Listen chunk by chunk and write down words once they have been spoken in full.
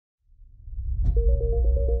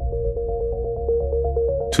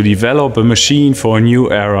To develop a machine for a new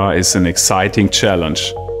era is an exciting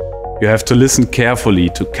challenge. You have to listen carefully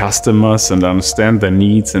to customers and understand their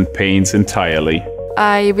needs and pains entirely.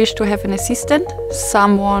 I wish to have an assistant,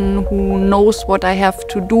 someone who knows what I have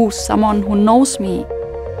to do, someone who knows me.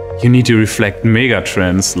 You need to reflect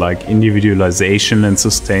megatrends like individualization and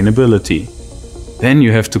sustainability. Then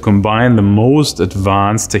you have to combine the most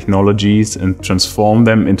advanced technologies and transform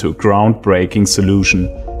them into a groundbreaking solution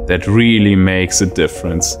that really makes a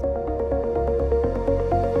difference.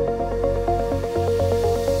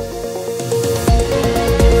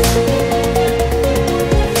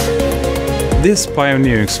 This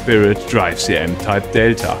pioneering spirit drives the M-Type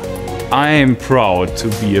Delta. I am proud to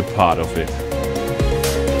be a part of it.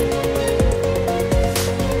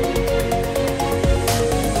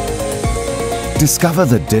 Discover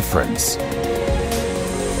the difference.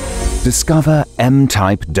 Discover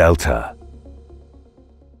M-Type Delta.